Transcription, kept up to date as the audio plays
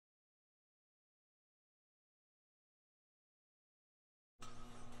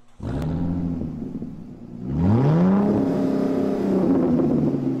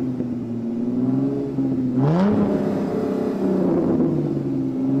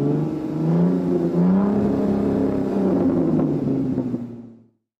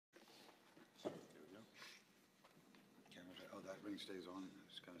Stays on.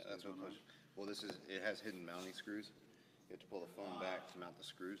 Just kind of That's stays no on. question. Well, it has hidden mounting screws. You have to pull the phone back to mount the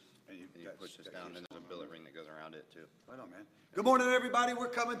screws, and you push this down, and there's a billet ring that goes around it, too. Right on, man. Good morning, everybody. We're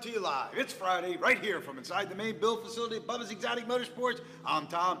coming to you live. It's Friday, right here from inside the main build facility of Bubba's Exotic Motorsports. I'm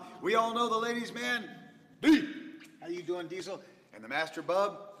Tom. We all know the ladies' man, D. How you doing, Diesel? And the master,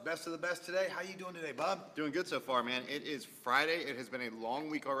 Bub. Best of the best today. How you doing today, Bub? Doing good so far, man. It is Friday. It has been a long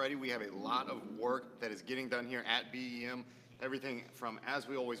week already. We have a lot of work that is getting done here at BEM. Everything from, as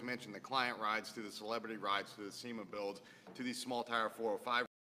we always mention, the client rides to the celebrity rides to the SEMA builds to these small tire 405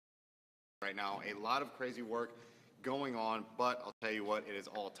 right now. A lot of crazy work going on, but I'll tell you what, it is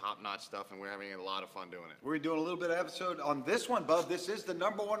all top-notch stuff, and we're having a lot of fun doing it. We're doing a little bit of episode on this one, Bub. This is the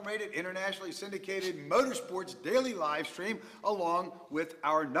 #1 rated, internationally syndicated motorsports daily live stream, along with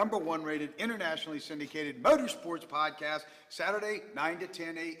our #1 rated, internationally syndicated motorsports podcast, Saturday, 9 to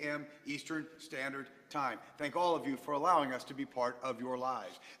 10 a.m. Eastern Standard Time. Thank all of you for allowing us to be part of your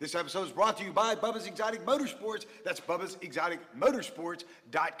lives. This episode is brought to you by Bubba's Exotic Motorsports. That's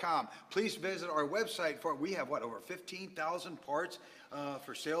Bubba'sExoticMotorsports.com. Please visit our website for, we have what, over 15,000 parts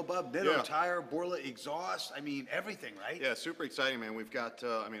for sale, Bub? Nitto tire, Borla exhaust, I mean, everything, right? Yeah, super exciting, man. We've got,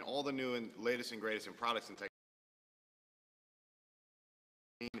 all the new and latest and greatest in products and technology.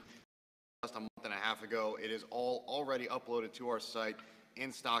 Just a month and a half ago, it is all already uploaded to our site.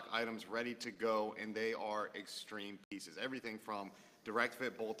 In stock items ready to go, and they are extreme pieces. Everything from direct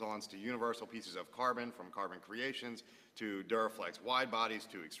fit bolt-ons to universal pieces of carbon, from Carbon Creations to Duraflex wide bodies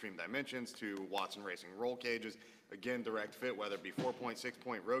to Extreme Dimensions to Watson Racing roll cages. Again, direct fit, whether it be 4-point,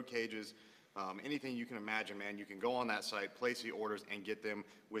 6-point road cages, anything you can imagine, man. You can go on that site, place the orders, and get them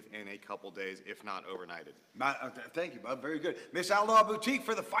within a couple days, if not overnighted. Thank you, Bub. Very good. Miss Outlaw Boutique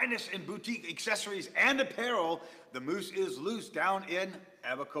for the finest in boutique accessories and apparel. The Moose is Loose down in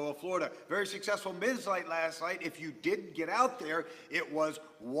Abacoa, Florida. Very successful men's night last night. If you didn't get out there, it was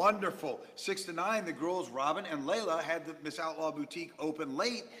wonderful. 6 to 9, the girls, Robin and Layla, had the Miss Outlaw Boutique open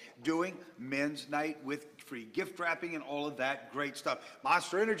late doing men's night with free gift wrapping and all of that great stuff.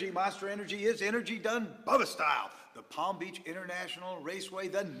 Monster Energy is energy done Bubba style. The Palm Beach International Raceway,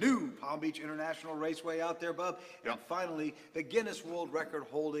 the new Palm Beach International Raceway out there, Bub. And finally, the Guinness World Record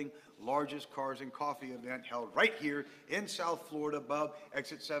holding largest cars and coffee event held right here in South Florida, Bub.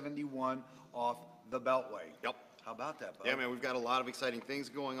 Exit 71 off the Beltway. Yep. How about that, Bub? Yeah, man, we've got a lot of exciting things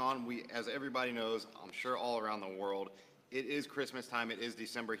going on. As everybody knows, I'm sure all around the world, it is Christmas time. It is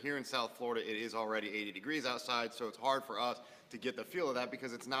December. Here in South Florida, it is already 80 degrees outside, so it's hard for us to get the feel of that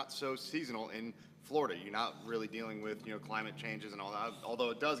because it's not so seasonal in Florida. You're not really dealing with, climate changes and all that, although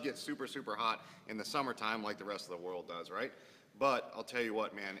it does get super, super hot in the summertime like the rest of the world does, right? But I'll tell you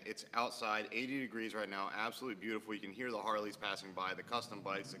what, man, it's outside, 80 degrees right now, absolutely beautiful. You can hear the Harleys passing by, the custom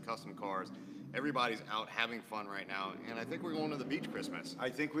bikes, the custom cars. Everybody's out having fun right now, and I think we're going to the beach Christmas. I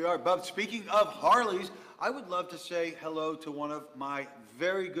think we are. Bub, speaking of Harleys, I would love to say hello to one of my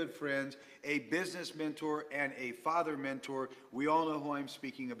very good friends, a business mentor and a father mentor. We all know who I'm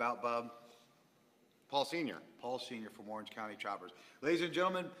speaking about, Bub. Paul Sr. Paul Sr. from Orange County Choppers. Ladies and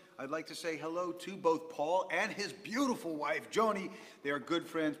gentlemen, I'd like to say hello to both Paul and his beautiful wife, Joni. They are good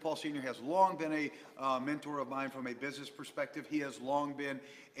friends. Paul Sr. has long been a mentor of mine from a business perspective. He has long been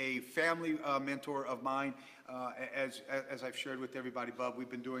a family mentor of mine. As I've shared with everybody, Bub, we've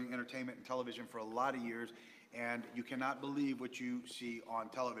been doing entertainment and television for a lot of years, and you cannot believe what you see on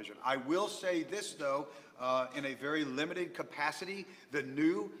television. I will say this, though, in a very limited capacity, the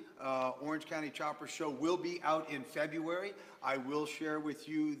new Orange County Chopper show will be out in February. I will share with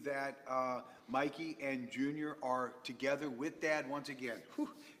you that Mikey and Junior are together with Dad once again. Whew,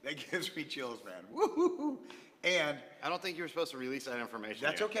 that gives me chills, man. Woo-hoo-hoo. And I don't think you were supposed to release that information.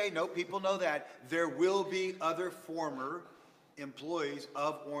 That's yet. okay. No, people know that. There will be other former employees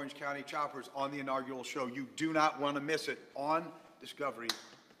of Orange County Choppers on the inaugural show. You do not want to miss it on Discovery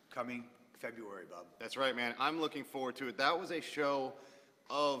coming February, Bub. That's right, man. I'm looking forward to it. That was a show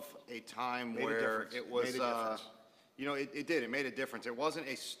of a time where it was, it did. It made a difference. It wasn't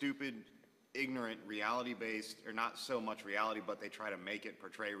a stupid, ignorant, reality-based, or not so much reality, but they try to make it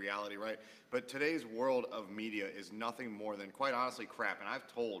portray reality, right? But today's world of media is nothing more than, quite honestly, crap. And I've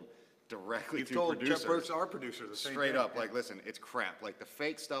told directly to producers. You've told Jeff Burks, our producer, the same straight thing. up, like, listen, it's crap. Like, the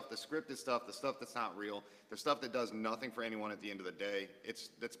fake stuff, the scripted stuff, the stuff that's not real, the stuff that does nothing for anyone at the end of the day,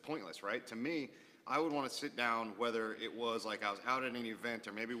 that's pointless, right? To me, I would want to sit down, whether it was like I was out at an event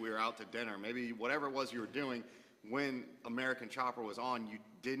or maybe we were out to dinner, maybe whatever it was you were doing, when American Chopper was on, you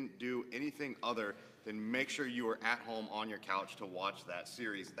didn't do anything other than make sure you were at home on your couch to watch that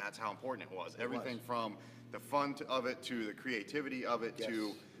series. That's how important it was. Everything from the fun of it to the creativity of it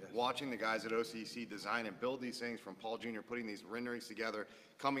to watching the guys at OCC design and build these things, from Paul Jr. putting these renderings together,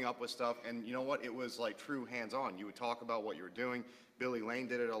 coming up with stuff. And you know what? It was like true hands-on. You would talk about what you were doing. Billy Lane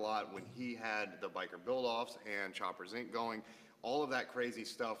did it a lot when he had the Biker Build-Offs and Choppers Inc. going. All of that crazy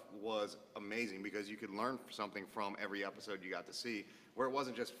stuff was amazing because you could learn something from every episode you got to see, where it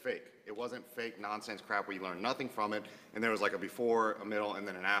wasn't just fake. It wasn't fake nonsense crap where you learned nothing from it, and there was like a before, a middle, and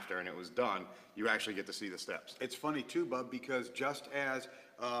then an after, and it was done. You actually get to see the steps. It's funny too, Bub, because just as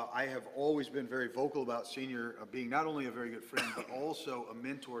I have always been very vocal about Senior being not only a very good friend, but also a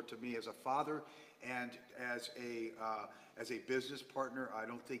mentor to me as a father and as a business partner. I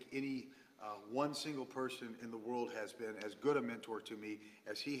don't think any one single person in the world has been as good a mentor to me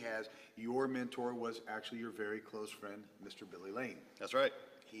as he has. Your mentor was actually your very close friend, Mr. Billy Lane. That's right.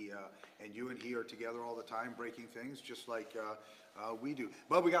 And you and he are together all the time, breaking things just like we do.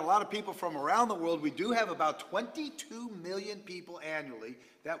 But we got a lot of people from around the world. We do have about 22 million people annually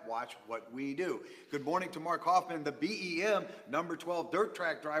that watch what we do. Good morning to Mark Hoffman, the BEM number 12 dirt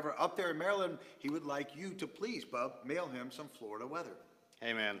track driver up there in Maryland. He would like you to please, Bub, mail him some Florida weather.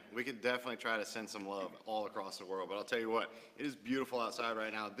 Hey man, we could definitely try to send some love all across the world, but I'll tell you what, it is beautiful outside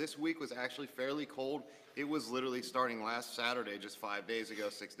right now. This week was actually fairly cold. It was literally starting last Saturday, just 5 days ago,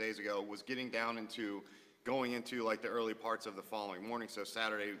 6 days ago, was getting down into, going into like the early parts of the following morning. So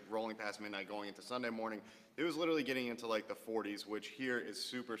Saturday, rolling past midnight, going into Sunday morning, it was literally getting into like the 40s, which here is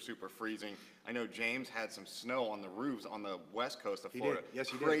super, super freezing. I know James had some snow on the roofs on the west coast of Florida. Yes,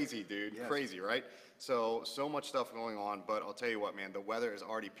 he did. Crazy, dude. Yes. Crazy, right? So much stuff going on, but I'll tell you what, man, the weather is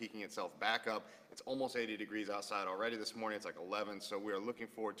already peaking itself back up. It's almost 80 degrees outside already this morning. It's like 11, so we are looking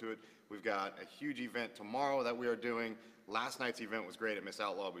forward to it. We've got a huge event tomorrow that we are doing. Last night's event was great at Miss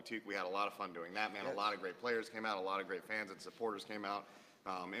Outlaw Boutique. We had a lot of fun doing that, man. Yes. A lot of great players came out. A lot of great fans and supporters came out.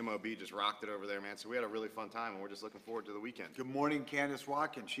 MLB just rocked it over there, man. So we had a really fun time, and we're just looking forward to the weekend. Good morning, Candace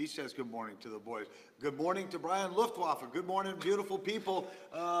Watkins. She says good morning to the boys. Good morning to Brian Luftwaffe. Good morning, beautiful people.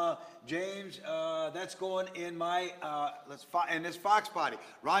 James, that's going in my, in this Fox body.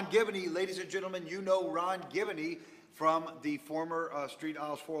 Ron Gibney, ladies and gentlemen, you know Ron Gibney from the former Street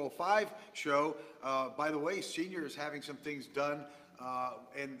Aisles 405 show. By the way, Senior is having some things done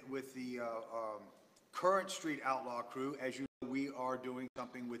and with the current Street Outlaw crew. As you know, we are doing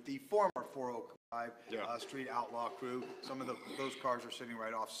something with the former 405 Street Outlaw crew. Some of those cars are sitting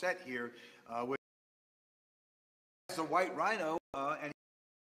right off set here. With the White Rhino and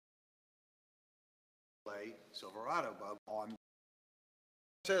Silverado, Bub, on.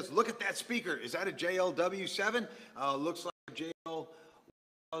 Says, look at that speaker. Is that a JLW7? Looks like a JL1000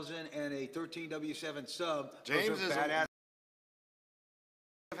 and a 13W7 sub. James is badass.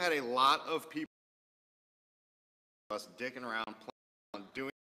 I've had a lot of people us dicking around, doing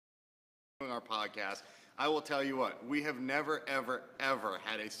our podcast. I will tell you what, we have never, ever, ever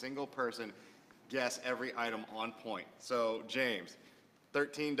had a single person guess every item on point. So James,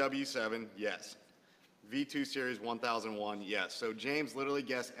 13W7, yes. V2 Series 1001, yes. So James literally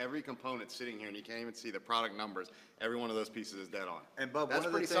guessed every component sitting here, and you can't even see the product numbers. Every one of those pieces is dead on. And Bub, that's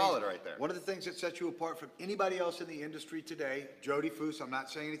pretty solid right there. One of the things that sets you apart from anybody else in the industry today, Jody Foose, I'm not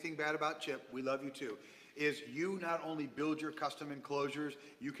saying anything bad about Chip, we love you too, is you not only build your custom enclosures,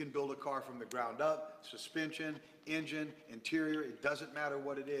 you can build a car from the ground up, suspension, engine, interior, it doesn't matter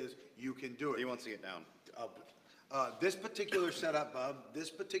what it is, you can do it. He wants to get down. This particular setup, Bub, this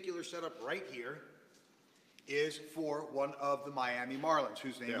particular setup right here is for one of the Miami Marlins,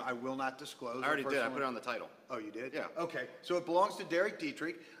 whose name I will not disclose. I already did. I put it on the title. Oh, you did? Yeah. Okay. So it belongs to Derek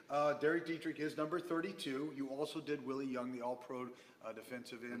Dietrich. Derek Dietrich is number 32. You also did Willie Young, the All-Pro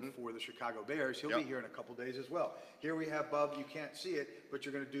defensive end for the Chicago Bears. He'll be here in a couple days as well. Here we have Bub. You can't see it, but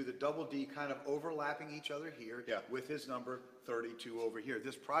you're going to do the double D kind of overlapping each other here with his number 32 over here.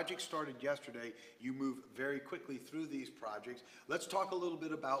 This project started yesterday. You move very quickly through these projects. Let's talk a little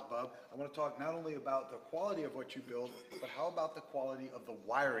bit about, Bub. I want to talk not only about the quality of what you build, but how about the quality of the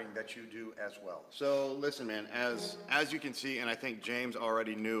wiring that you do as well? So listen, man, as you can see, and I think James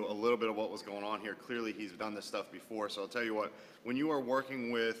already knew a little bit of what was going on here. Clearly, he's done this stuff before. So I'll tell you what, when you are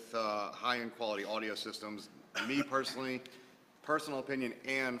working with high-end quality audio systems, me personally, personal opinion,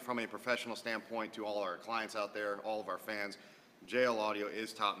 and from a professional standpoint to all our clients out there, all of our fans, JL Audio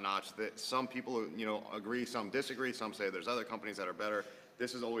is top notch. That some people, agree, some disagree, some say there's other companies that are better.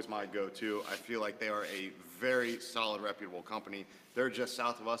 this is always my go-to. I feel like they are a very solid, reputable company. They're just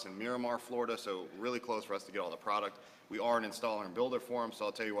south of us in Miramar, Florida, so really close for us to get all the product. We are an installer and builder for them, so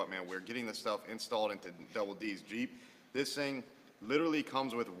I'll tell you what, man, we're getting this stuff installed into Double D's Jeep. This thing literally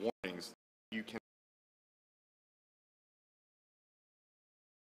comes with warnings. You can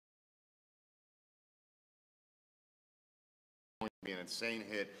be an insane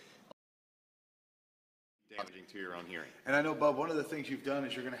hit, damaging to your own hearing. And I know, Bub, one of the things you've done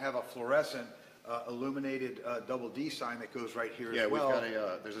is you're going to have a fluorescent illuminated Double D sign that goes right here as well. Yeah, we've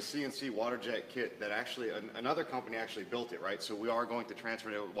got there's a CNC water jet kit that actually, another company actually built it, right? So we are going to transfer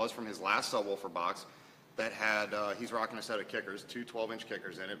it. It was from his last subwoofer box that had, he's rocking a set of kickers, two 12-inch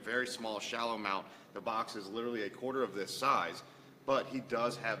kickers in it, very small, shallow mount. The box is literally a quarter of this size, but he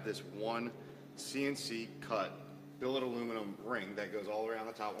does have this one CNC cut billet aluminum ring that goes all around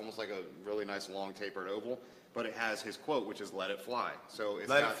the top, almost like a really nice long tapered oval. But it has his quote, which is "Let it fly." So it's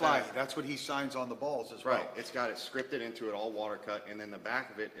Let it fly. That's what he signs on the balls as well. Right. It's got it scripted into it, all water cut, and then the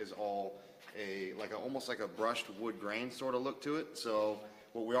back of it is all almost like a brushed wood grain sort of look to it. So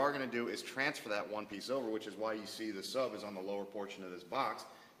what we are going to do is transfer that one piece over, which is why you see the sub is on the lower portion of this box,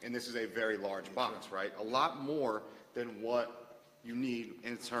 and this is a very large box, right? A lot more than what you need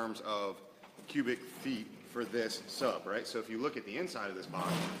in terms of cubic feet for this sub, right? So if you look at the inside of this box,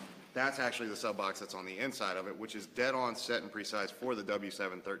 that's actually the sub box that's on the inside of it, which is dead on set and precise for the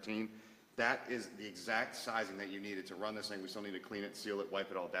W713. That is the exact sizing that you needed to run this thing. We still need to clean it, seal it,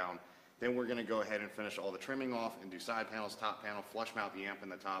 wipe it all down. Then we're going to go ahead and finish all the trimming off and do side panels, top panel, flush mount the amp in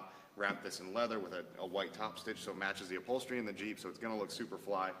the top, wrap this in leather with a white top stitch so it matches the upholstery in the Jeep, so it's going to look super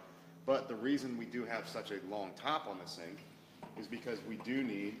fly. But the reason we do have such a long top on this thing is because we do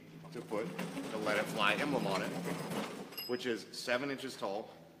need to put the Let It Fly emblem on it, which is 7 inches tall.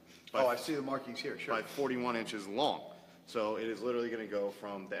 Oh, I see the markings here, sure. By 41 inches long. So it is literally going to go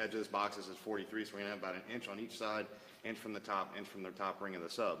from the edge of this box. This is 43, so we're going to have about an inch on each side, inch from the top, inch from the top ring of the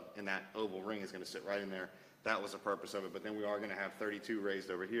sub. And that oval ring is going to sit right in there. That was the purpose of it. But then we are going to have 32 raised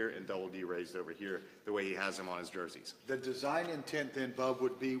over here and Double D raised over here, the way he has them on his jerseys. The design intent then, Bub,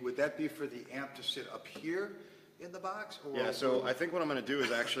 would that be for the amp to sit up here in the box? Or Yeah, so I think what I'm going to do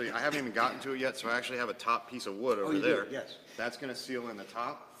is actually, I haven't even gotten to it yet, so I actually have a top piece of wood over there. Yes. That's going to seal in the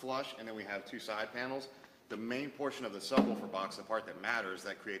top flush, and then we have two side panels. The main portion of the subwoofer box, the part that matters,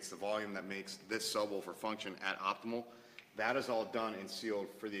 that creates the volume that makes this subwoofer function at optimal, that is all done and sealed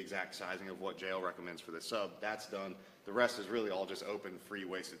for the exact sizing of what JL recommends for the sub. That's done. The rest is really all just open, free,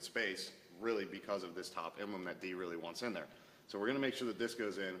 wasted space, really because of this top emblem that D really wants in there. So we're going to make sure that this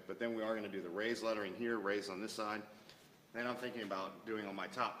goes in, but then we are going to do the raised lettering here, raised on this side. Then I'm thinking about doing on my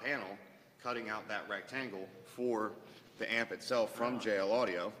top panel, cutting out that rectangle for the amp itself from JL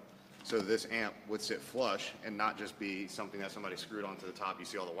Audio, so this amp would sit flush and not just be something that somebody screwed onto the top. You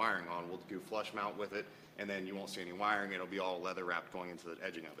see all the wiring on. We'll do flush mount with it, and then you won't see any wiring. It'll be all leather wrapped going into the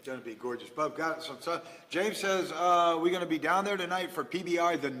edging of it. It's going to be gorgeous. Bub, got it. So James says we're going to be down there tonight for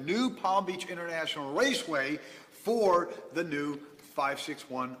PBR, the new Palm Beach International Raceway, for the new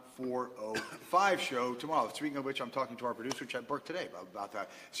 561405 show tomorrow. Speaking of which, I'm talking to our producer, Chet Burke, today about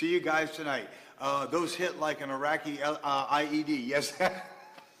that. See you guys tonight. Those hit like an Iraqi IED. Yes.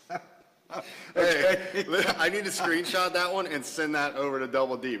 Okay. Hey, I need to screenshot that one and send that over to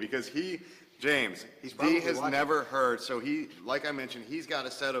Double D, because James, D has never heard. So like I mentioned, he's got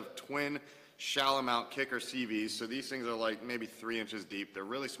a set of twin shallow mount kicker CVs. So these things are like maybe 3 inches deep. They're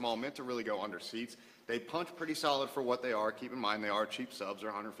really small, meant to really go under seats. They punch pretty solid for what they are. Keep in mind, they are cheap subs.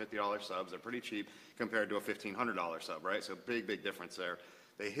 They're $150 subs. They're pretty cheap compared to a $1,500 sub, right? So big difference there.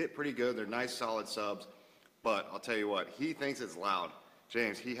 They hit pretty good. They're nice, solid subs. But I'll tell you what, he thinks it's loud.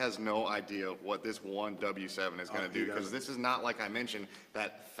 James, he has no idea what this one W7 is going to do, because this is not, like I mentioned,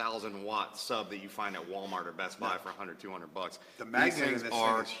 that 1,000-watt sub that you find at Walmart or Best Buy for $100, $200. The magnet in this thing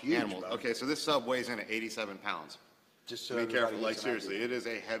is huge, animals. Bro. Okay, so this sub weighs in at 87 pounds. Just so be careful. everybody Like, gets an seriously, idea. it is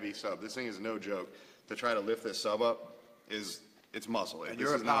a heavy sub. This thing is no joke. To try to lift this sub up it's muscle. And This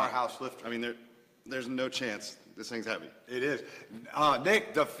you're a is not- powerhouse lifter. I mean, there's no chance this thing's heavy. It is.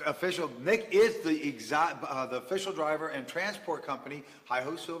 Nick is the official driver and transport company.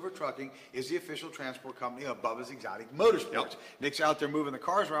 Hi-Ho Silver Trucking is the official transport company of Bubba's Exotic Motorsports. Yep. Nick's out there moving the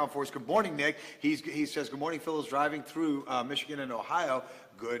cars around for us. Good morning, Nick. He says, good morning, Phil is driving through Michigan and Ohio.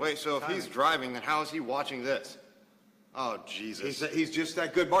 Good. Wait, so if he's driving, then how is he watching this? Oh, Jesus. He's just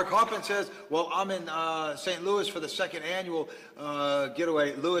that good. Mark Hoffman says, well, I'm in St. Louis for the second annual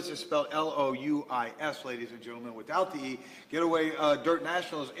Getaway. Louis is spelled L-O-U-I-S, ladies and gentlemen, without the E. Getaway Dirt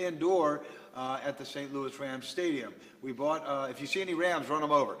Nationals indoor at the St. Louis Rams Stadium. We bought, if you see any Rams, run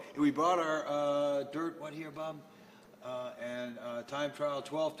them over. And we brought our dirt, what here, Bob? and time trial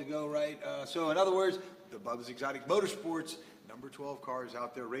 12 to go, right? So in other words, the Bubba's Exotic Motorsports number 12 car is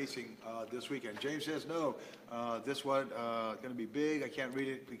out there racing this weekend. James says no. This one going to be big. I can't read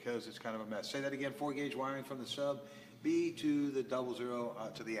it because it's kind of a mess. Say that again. 4-gauge wiring from the sub B to the 00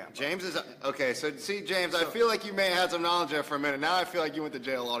 to the amp. James is, okay, so see, James, I feel like you may have had some knowledge there for a minute. Now I feel like you went to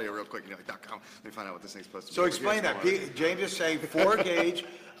JL Audio real quick. You're like, .com. Let me find out what this thing's supposed to be. So explain that. James is saying 4-gauge.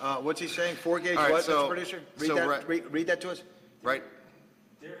 What's he saying? 4-gauge All right, what, so- Mr. Producer? Read, so that, right- read that to us. Right?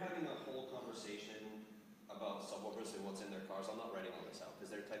 They're having a whole conversation about subwoofers and what's in their cars. I'm not writing all this out because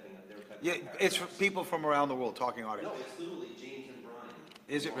they're typing. Yeah, it's for people from around the world talking audio. No, it's literally James and Brian.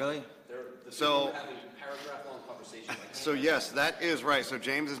 Is it really? The So- people are having paragraph-long conversations. Like, So yes, that is right. So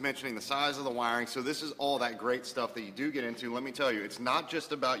James is mentioning the size of the wiring. So this is all that great stuff that you do get into. Let me tell you, it's not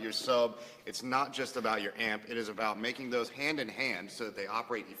just about your sub. It's not just about your amp. It is about making those hand in hand so that they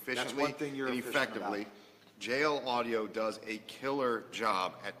operate efficiently one thing you're and efficient effectively. JL Audio does a killer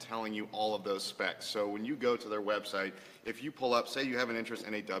job at telling you all of those specs. So when you go to their website, if you pull up, say you have an interest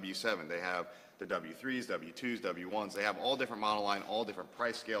in a W7, they have the W3s, W2s, W1s. They have all different model line, all different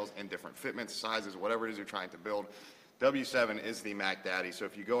price scales, and different fitments, sizes, whatever it is you're trying to build. W7 is the Mac Daddy. So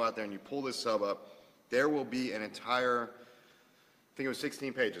if you go out there and you pull this sub up, there will be an entire, I think it was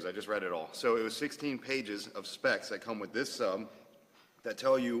 16 pages. I just read it all. So it was 16 pages of specs that come with this sub that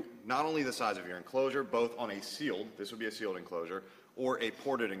tell you not only the size of your enclosure, both on a sealed, this would be a sealed enclosure, or a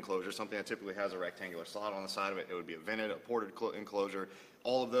ported enclosure, something that typically has a rectangular slot on the side of it. It would be a vented, a ported enclosure.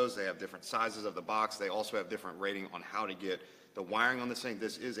 All of those, they have different sizes of the box. They also have different rating on how to get the wiring on this thing.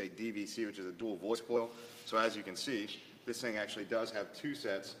 This is a DVC, which is a dual voice coil. So as you can see, this thing actually does have 2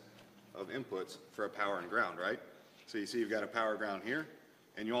 sets of inputs for a power and ground, right? So you see you've got a power ground here,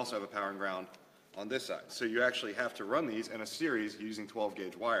 and you also have a power and ground on this side. So you actually have to run these in a series using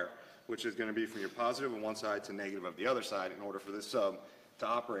 12-gauge wire, which is going to be from your positive on one side to negative of the other side in order for this sub to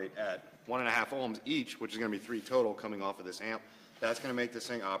operate at 1.5 ohms each, which is going to be 3 total coming off of this amp. That's going to make this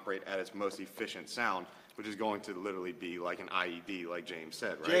thing operate at its most efficient sound, which is going to literally be like an IED, like James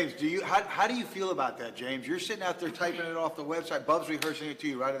said, right? James, how do you feel about that, James? You're sitting out there typing it off the website. Bub's rehearsing it to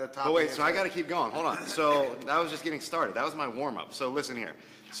you right at the top. Oh, wait, so I got to keep going. Hold on. So that was just getting started. That was my warm-up. So listen here.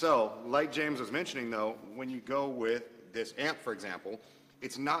 So like James was mentioning, though, when you go with this amp, for example,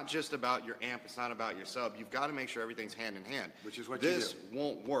 it's not just about your amp. It's not about your sub. You've got to make sure everything's hand in hand. Which is what you do. This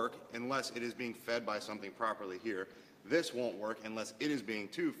won't work unless it is being fed by something properly here. This won't work unless it is being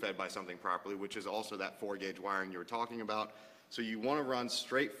fed by something properly, which is also that 4-gauge wiring you were talking about. So you want to run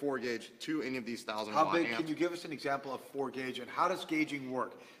straight 4-gauge to any of these 1,000-watt How big? amps. Can you give us an example of 4-gauge, and how does gauging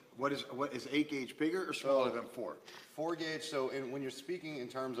work? What is 8-gauge bigger or smaller than 4? 4-gauge, so when you're speaking in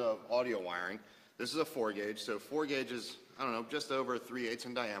terms of audio wiring, this is a 4-gauge. So 4-gauge is, I don't know, just over 3/8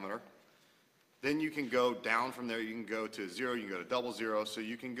 in diameter. Then you can go down from there. You can go to 0, you can go to 00. So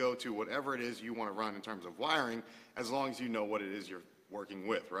you can go to whatever it is you want to run in terms of wiring, as long as you know what it is you're working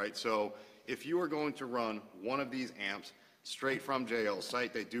with, right? So if you are going to run one of these amps straight from JL's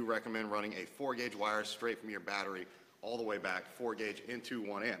site, they do recommend running a 4-gauge wire straight from your battery all the way back, 4-gauge into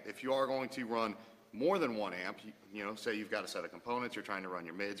 1 amp. If you are going to run more than 1 amp, you know, say you've got a set of components, you're trying to run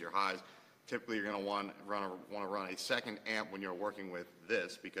your mids, your highs, typically you're going to want to run a second amp when you're working with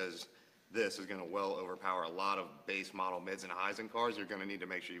this, because this is going to well overpower a lot of base model mids and highs in cars. You're going to need to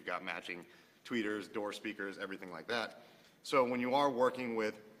make sure you've got matching tweeters, door speakers, everything like that. So when you are working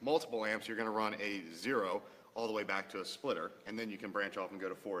with multiple amps, you're going to run a 0 all the way back to a splitter, and then you can branch off and go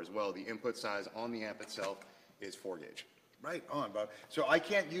to 4 as well. The input size on the amp itself is 4-gauge. Right on, Bob. So I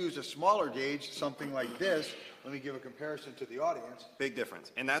can't use a smaller gauge, something like this. Let me give a comparison to the audience. Big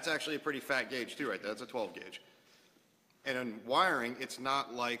difference. And that's actually a pretty fat gauge too, right there. That's a 12-gauge. And in wiring, it's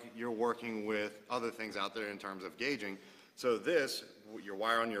not like you're working with other things out there in terms of gauging. So this, your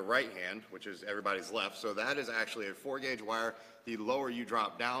wire on your right hand, which is everybody's left, so that is actually a 4-gauge wire. The lower you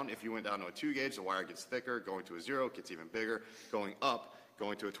drop down, if you went down to a 2-gauge, the wire gets thicker. Going to a 0, it gets even bigger. Going up,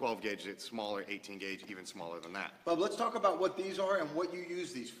 going to a 12-gauge, it's smaller. 18-gauge, even smaller than that. Bob, let's talk about what these are and what you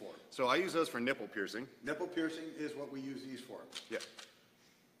use these for. So I use those for nipple piercing. Nipple piercing is what we use these for. Yeah.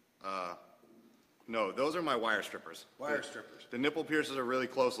 No, those are my wire strippers. Wire strippers. The nipple piercers are really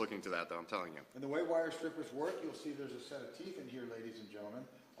close looking to that, though, I'm telling you. And the way wire strippers work, you'll see there's a set of teeth in here, ladies and gentlemen.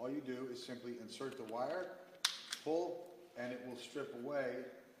 All you do is simply insert the wire, pull, and it will strip away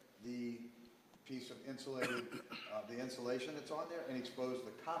the piece of insulated, the insulation that's on there, and expose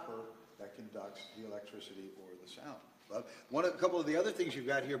the copper that conducts the electricity or the sound. Bub, a couple of the other things you've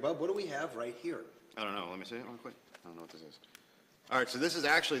got here, Bub, what do we have right here? I don't know. Let me see it real quick. I don't know what this is. All right, so this is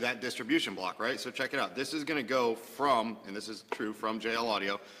actually that distribution block, right? So check it out. This is going to go from, and this is true, from JL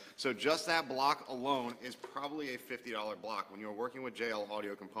Audio. So just that block alone is probably a $50 block. When you're working with JL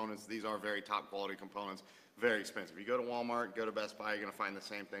Audio components, these are very top quality components, very expensive. You go to Walmart, go to Best Buy, you're going to find the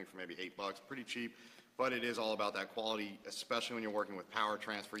same thing for maybe $8, pretty cheap. But it is all about that quality, especially when you're working with power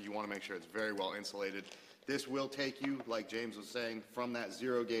transfer. You want to make sure it's very well insulated. This will take you, like James was saying, from that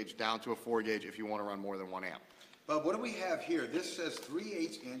 0 gauge down to a 4 gauge if you want to run more than 1 amp. But what do we have here? This says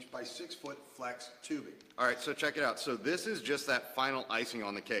 3/8 inch by 6 foot flex tubing. All right, so check it out. So this is just that final icing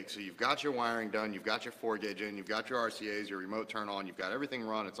on the cake. So you've got your wiring done, you've got your 4 gauge in, you've got your RCAs, your remote turn on, you've got everything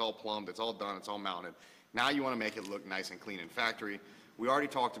run, it's all plumbed, it's all done, it's all mounted. Now you want to make it look nice and clean in factory. We already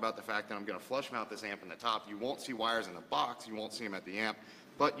talked about the fact that I'm going to flush mount this amp in the top. You won't see wires in the box, you won't see them at the amp,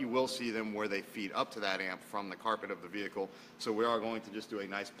 but you will see them where they feed up to that amp from the carpet of the vehicle. So we are going to just do a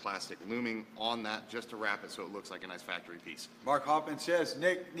nice plastic looming on that just to wrap it so it looks like a nice factory piece. Mark Hoffman says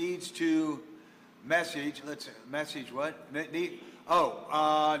Nick needs to message, message what? Nick,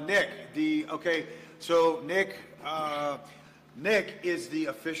 okay, so Nick is the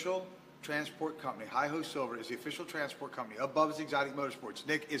official transport company. Hi-Ho Silver is the official transport company of Bubba's Exotic Motorsports.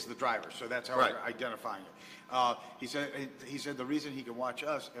 Nick is the driver, so that's how Right. we're identifying it. He said the reason he can watch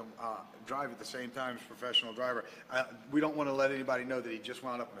us and drive at the same time as professional driver, we don't want to let anybody know that he just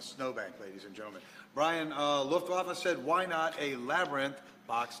wound up in a snowbank, ladies and gentlemen. Brian Luftwaffe said, why not a labyrinth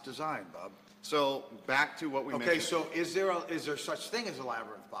box design, Bub? So back to what we Okay, mentioned. so is there such thing as a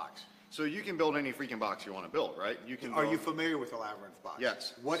labyrinth box? So you can build any freaking box you want to build, right? You can Are you build- familiar with a labyrinth box?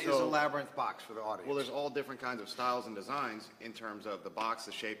 Yes. What is a So- labyrinth box for the audience? Well, there's all different kinds of styles and designs in terms of the box,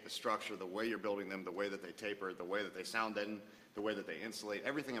 the shape, the structure, the way you're building them, the way that they taper, the way that they sound deaden, the way that they insulate.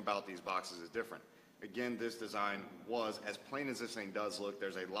 Everything about these boxes is different. Again, this design was, as plain as this thing does look,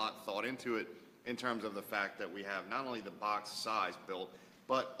 there's a lot thought into it in terms of the fact that we have not only the box size built,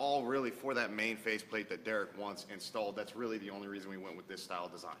 but all really for that main faceplate that Derek wants installed. That's really the only reason we went with this style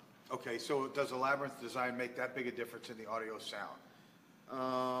design. Okay, so does a labyrinth design make that big a difference in the audio sound?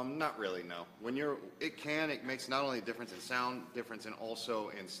 Not really, no. It makes not only a difference in sound, difference in also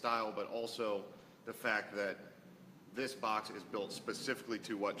in style, but also the fact that this box is built specifically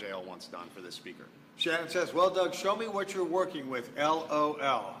to what JL wants done for this speaker. Shannon says, well, Doug, show me what you're working with,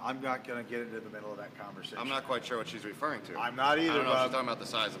 LOL. I'm not going to get into the middle of that conversation. I'm not quite sure what she's referring to. I'm not either, I don't know if Bob. she's talking about the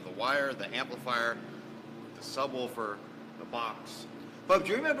size of the wire, the amplifier, the subwoofer, the box. Bub,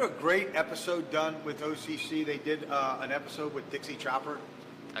 do you remember a great episode done with OCC? They did an episode with Dixie Chopper.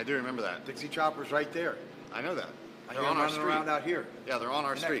 I do remember that. Dixie Chopper's right there. I know that. I They're hear on them our running street. around out here. Yeah, they're on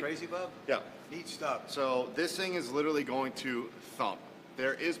our Isn't street. that crazy, Bub? Yeah. Neat stuff. So this thing is literally going to thump.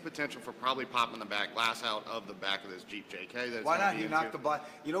 There is potential for probably popping the back glass out of the back of this Jeep JK. That it's Why gonna not? be He knocked into. the black.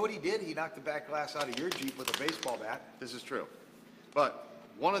 You know what he did? He knocked the back glass out of your Jeep with a baseball bat. This is true. But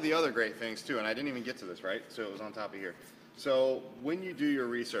one of the other great things too, and I didn't even get to this, right? So it was on top of here. So when you do your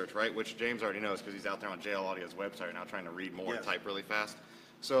research, right, which James already knows because he's out there on JL Audio's website right now trying to read more Yes. and type really fast.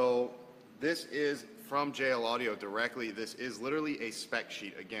 So this is from JL Audio directly. This is literally a spec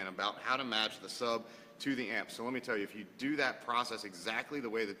sheet, again, about how to match the sub to the amp. So let me tell you, if you do that process exactly the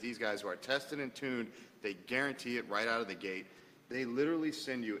way that these guys who are tested and tuned, they guarantee it right out of the gate. They literally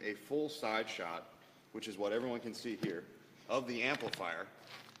send you a full side shot, which is what everyone can see here, of the amplifier,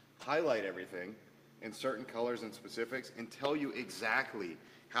 highlight everything in certain colors and specifics, and tell you exactly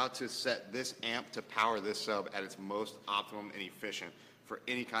how to set this amp to power this sub at its most optimum and efficient for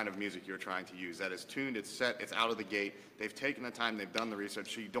any kind of music you're trying to use. That is tuned, it's set, it's out of the gate. They've taken the time, they've done the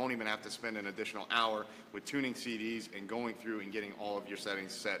research, so you don't even have to spend an additional hour with tuning CDs and going through and getting all of your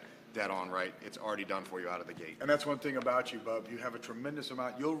settings set dead on right. It's already done for you out of the gate. And that's one thing about you, Bub. You have a tremendous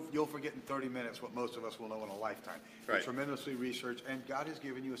amount. You'll forget in 30 minutes what most of us will know in a lifetime. You're Right. tremendously researched, and God has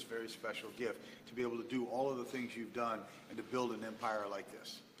given you a very special gift to be able to do all of the things you've done and to build an empire like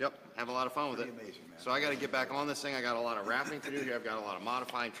this. Yep, have a lot of fun with it. Pretty amazing, man. So I got to get back on this thing. I got a lot of wrapping to do here. I've got a lot of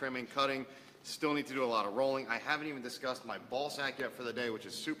modifying, trimming, cutting. Still need to do a lot of rolling. I haven't even discussed my ball sack yet for the day, which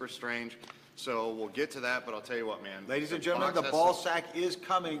is super strange. So we'll get to that, but I'll tell you what, man. Ladies and the gentlemen, box the has ball some- sack is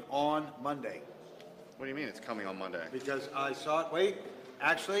coming on Monday. What do you mean it's coming on Monday? Because I saw it, wait,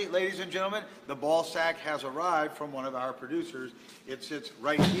 actually, ladies and gentlemen, the ball sack has arrived from one of our producers. It sits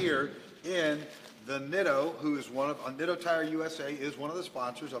right here in the Nitto, who is Nitto Tire USA is one of the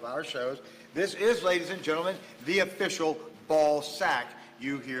sponsors of our shows. This is, ladies and gentlemen, the official ball sack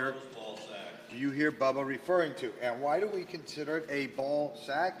you hear Bubba referring to. And why do we consider it a ball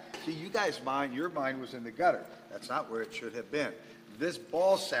sack? See, you guys' your mind was in the gutter. That's not where it should have been. This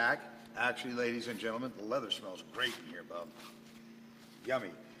ball sack, actually, ladies and gentlemen, the leather smells great in here, Bub. Yummy.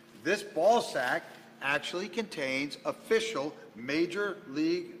 This ball sack actually contains official Major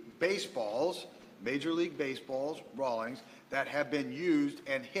League Baseballs, Rawlings, that have been used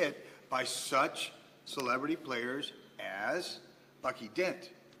and hit by such celebrity players as Bucky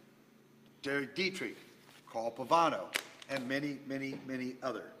Dent, Derek Dietrich, Carl Pavano, and many, many, many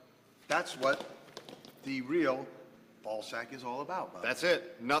other. That's what the real ball sack is all about, Bub. That's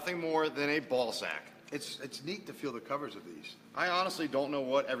it. Nothing more than a ball sack. It's neat to feel the covers of these. I honestly don't know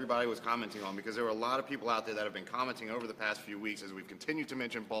what everybody was commenting on, because there were a lot of people out there that have been commenting over the past few weeks as we've continued to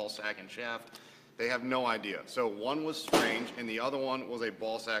mention ball sack and shaft. They have no idea. So one was strange, and the other one was a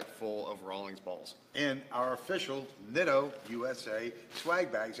ball sack full of Rawlings balls. And our official Nitto USA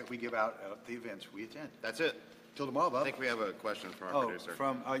swag bags that we give out at the events we attend. That's it. Till tomorrow, Bub. I think we have a question from our producer.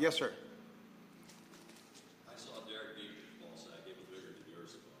 Yes, sir. I saw Derek Dietrich's ball sack. It was bigger than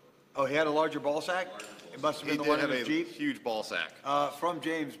yours. Oh, he had a larger ball sack? It must have He been the did one have in a his Jeep. huge ball sack. From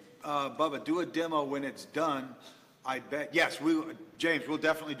James, Bubba, do a demo when it's done. I bet. Yes, James, we'll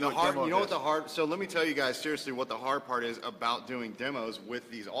definitely do a demo. You know what the hard, so let me tell you guys seriously what the hard part is about doing demos with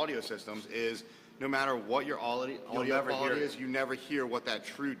these audio systems is no matter what your audio quality is, you never hear what that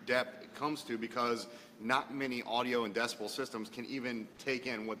true depth comes to, because not many audio and decibel systems can even take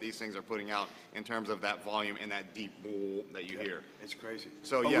in what these things are putting out in terms of that volume and that deep boom that you hear. It's crazy.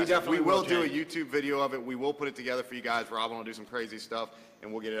 So But yes, we will do a James. YouTube video of it. We will put it together for you guys. Robin will do some crazy stuff,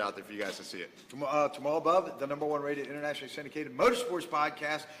 and we'll get it out there for you guys to see it. Tomorrow, Bub, the #1 rated internationally syndicated motorsports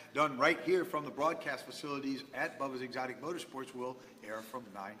podcast done right here from the broadcast facilities at Bubba's Exotic Motorsports will air from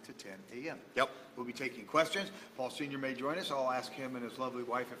 9 to 10 a.m. Yep. We'll be taking questions. Paul Sr. may join us. I'll ask him and his lovely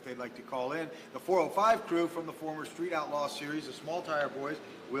wife if they'd like to call in. The 405 crew from the former Street Outlaw series, the Small Tire Boys,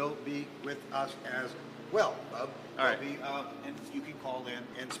 will be with us as well, Bub. All right. And you can call in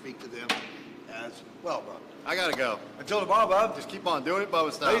and speak to them as well, Bub. I gotta go. Until tomorrow, Bub. Just keep on doing it,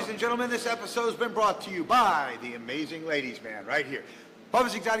 Bubba style. Ladies and gentlemen, this episode has been brought to you by the amazing ladies man right here.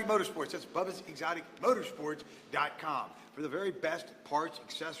 Bubba's Exotic Motorsports. That's Bubba'sExoticMotorsports.com. For the very best parts,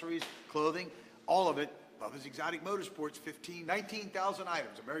 accessories, clothing, all of it, Bubba's Exotic Motorsports, 19,000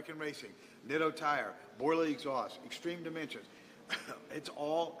 items, American Racing, Nitto Tire, Borley Exhaust, Extreme Dimensions. It's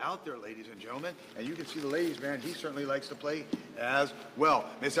all out there, ladies and gentlemen. And you can see the ladies, man, he certainly likes to play as well.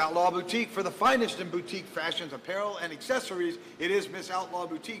 Miss Outlaw Boutique, for the finest in boutique fashions, apparel, and accessories, it is Miss Outlaw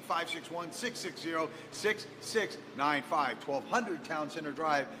Boutique, 561-660-6695, 1200 Town Center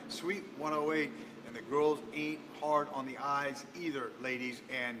Drive, Suite 108. And the girls ain't hard on the eyes either, ladies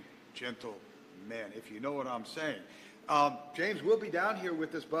and gentlemen, if you know what I'm saying. James will be down here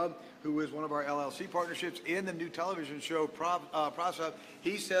with us, Bub, who is one of our LLC partnerships in the new television show Process.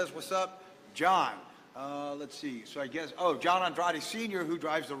 He says, what's up, John? Let's see. So I guess, John Andrade Sr., who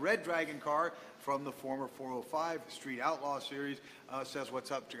drives the Red Dragon car from the former 405 Street Outlaw series, says,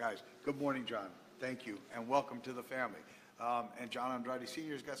 what's up, guys? Good morning, John. Thank you, and welcome to the family. And John Andrade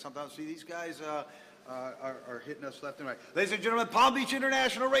Sr.'s got something else. See, these guys are hitting us left and right. Ladies and gentlemen, Palm Beach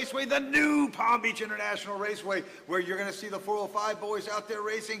International Raceway, the new Palm Beach International Raceway, where you're going to see the 405 boys out there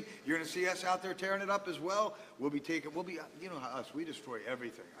racing. You're going to see us out there tearing it up as well. You know how us, we destroy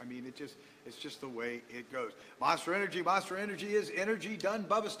everything. I mean, it's just the way it goes. Monster Energy is energy done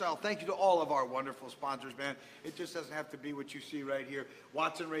Bubba style. Thank you to all of our wonderful sponsors, man. It just doesn't have to be what you see right here.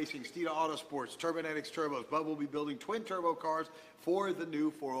 Watson Racing, Steeda Autosports, Turbonetics Turbos. Bubba will be building twin turbo cars for the new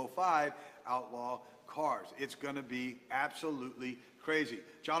 405 Outlaw cars. It's going to be absolutely crazy.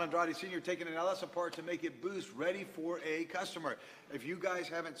 John Andrade Sr. taking an LS apart to make it boost ready for a customer. If you guys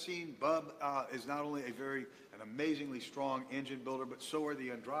haven't seen, Bub is not only an amazingly strong engine builder, but so are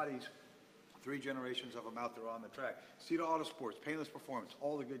the Andrades. 3 generations of them out there on the track. Steeda Autosports, Painless Performance,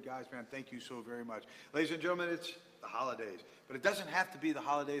 all the good guys, man. Thank you so very much. Ladies and gentlemen, it's the holidays. But it doesn't have to be the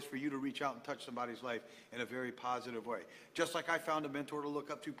holidays for you to reach out and touch somebody's life in a very positive way. Just like I found a mentor to look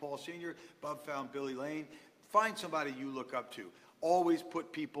up to, Paul Sr., Bub found Billy Lane. Find somebody you look up to. Always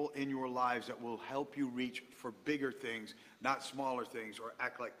put people in your lives that will help you reach for bigger things, not smaller things, or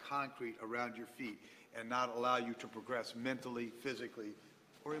act like concrete around your feet and not allow you to progress mentally, physically,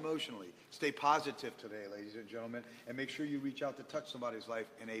 or emotionally. Stay positive today, ladies and gentlemen, and make sure you reach out to touch somebody's life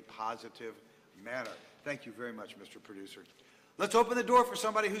in a positive manner. Thank you very much, Mr. Producer. Let's open the door for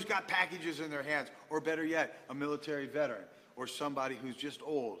somebody who's got packages in their hands, or better yet, a military veteran, or somebody who's just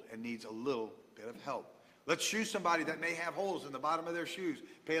old and needs a little bit of help. Let's shoe somebody that may have holes in the bottom of their shoes.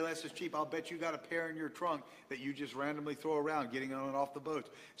 Payless is cheap. I'll bet you got a pair in your trunk that you just randomly throw around, getting on and off the boats,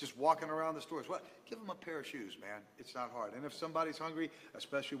 just walking around the stores. What? Give them a pair of shoes, man. It's not hard. And if somebody's hungry,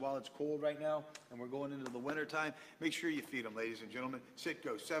 especially while it's cold right now and we're going into the winter time, make sure you feed them, ladies and gentlemen.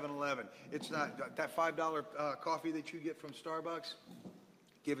 Citgo, 7-Eleven. It's not that $5 coffee that you get from Starbucks.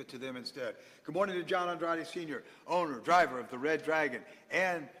 Give it to them instead. Good morning to John Andrade Sr., owner, driver of the Red Dragon,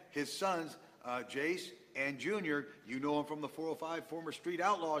 and his sons, Jace and Junior. You know him from the 405 former Street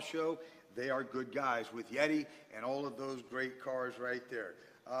Outlaw show. They are good guys with Yeti and all of those great cars right there.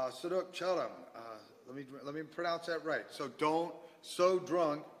 Saduk Chelam, let me pronounce that right. So drunk,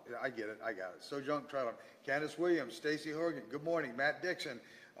 I get it, I got it. So drunk Chelam. Candace Williams, Stacy Horgan, good morning. Matt Dixon,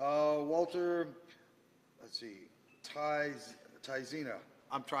 Walter, let's see, Tizina.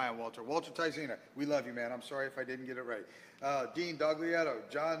 I'm trying, Walter. Walter Tizina, we love you, man. I'm sorry if I didn't get it right. Dean Doglietto,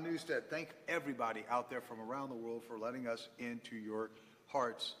 John Newstead, thank everybody out there from around the world for letting us into your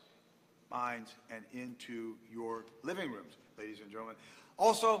hearts, minds, and into your living rooms, ladies and gentlemen.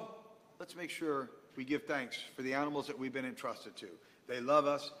 Also, let's make sure we give thanks for the animals that we've been entrusted to. They love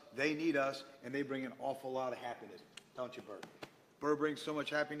us, they need us, and they bring an awful lot of happiness. Don't you, Burr? Burr brings so much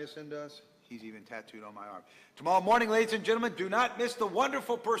happiness into us. He's even tattooed on my arm. Tomorrow morning, ladies and gentlemen, do not miss the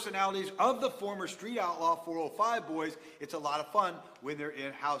wonderful personalities of the former Street Outlaw 405 boys. It's a lot of fun when they're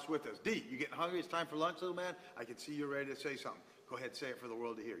in-house with us. D, you getting hungry? It's time for lunch, little man? I can see you're ready to say something. Go ahead, say it for the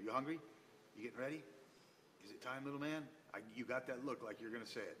world to hear. You hungry? You getting ready? Is it time, little man? You got that look like you're going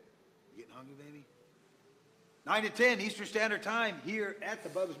to say it. You getting hungry, baby? 9 to 10 Eastern Standard Time here at the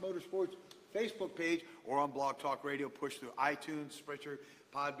Bubba's Motorsports Facebook page or on Blog Talk Radio. Push through iTunes, Spreaker,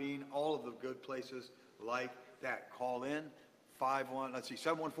 Podbean, all of the good places like that. Call in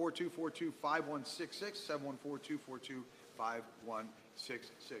 714-242-5166,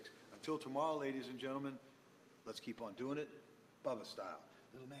 714-242-5166. Until tomorrow, ladies and gentlemen, let's keep on doing it Bubba style.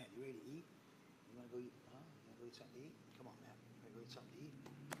 Little man, you ready to eat? You want to go eat? Huh? You want to go eat something to eat? Come on, man. You want to go eat something to eat?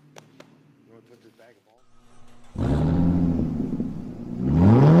 You want to put this bag of balls?